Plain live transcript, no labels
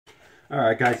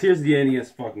Alright guys, here's the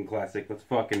NES fucking classic. Let's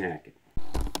fucking hack it.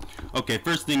 Okay,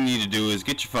 first thing you need to do is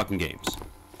get your fucking games.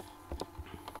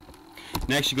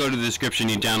 Next you go to the description,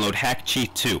 you download Hack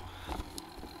Cheat 2.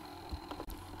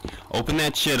 Open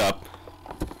that shit up.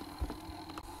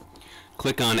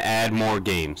 Click on Add More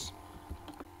Games.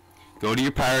 Go to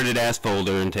your pirated ass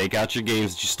folder and take out your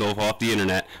games that you stole off the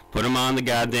internet. Put them on the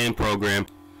goddamn program.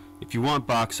 If you want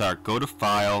box art, go to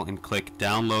File and click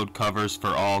Download Covers for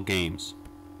all games.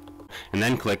 And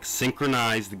then click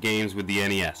Synchronize the games with the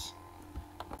NES.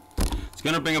 It's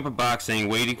going to bring up a box saying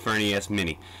Waiting for NES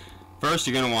Mini. First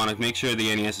you're going to want to make sure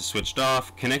the NES is switched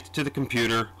off, connect it to the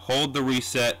computer, hold the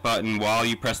reset button while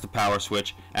you press the power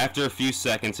switch. After a few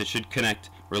seconds it should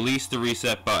connect, release the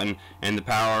reset button, and the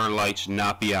power light should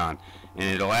not be on.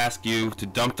 And it'll ask you to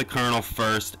dump the kernel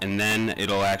first, and then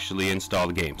it'll actually install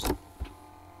the games.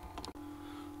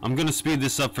 I'm going to speed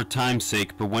this up for time's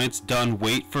sake, but when it's done,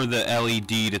 wait for the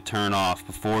LED to turn off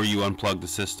before you unplug the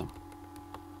system.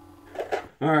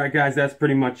 Alright guys, that's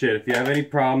pretty much it. If you have any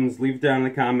problems, leave it down in the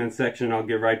comments section and I'll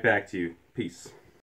get right back to you. Peace.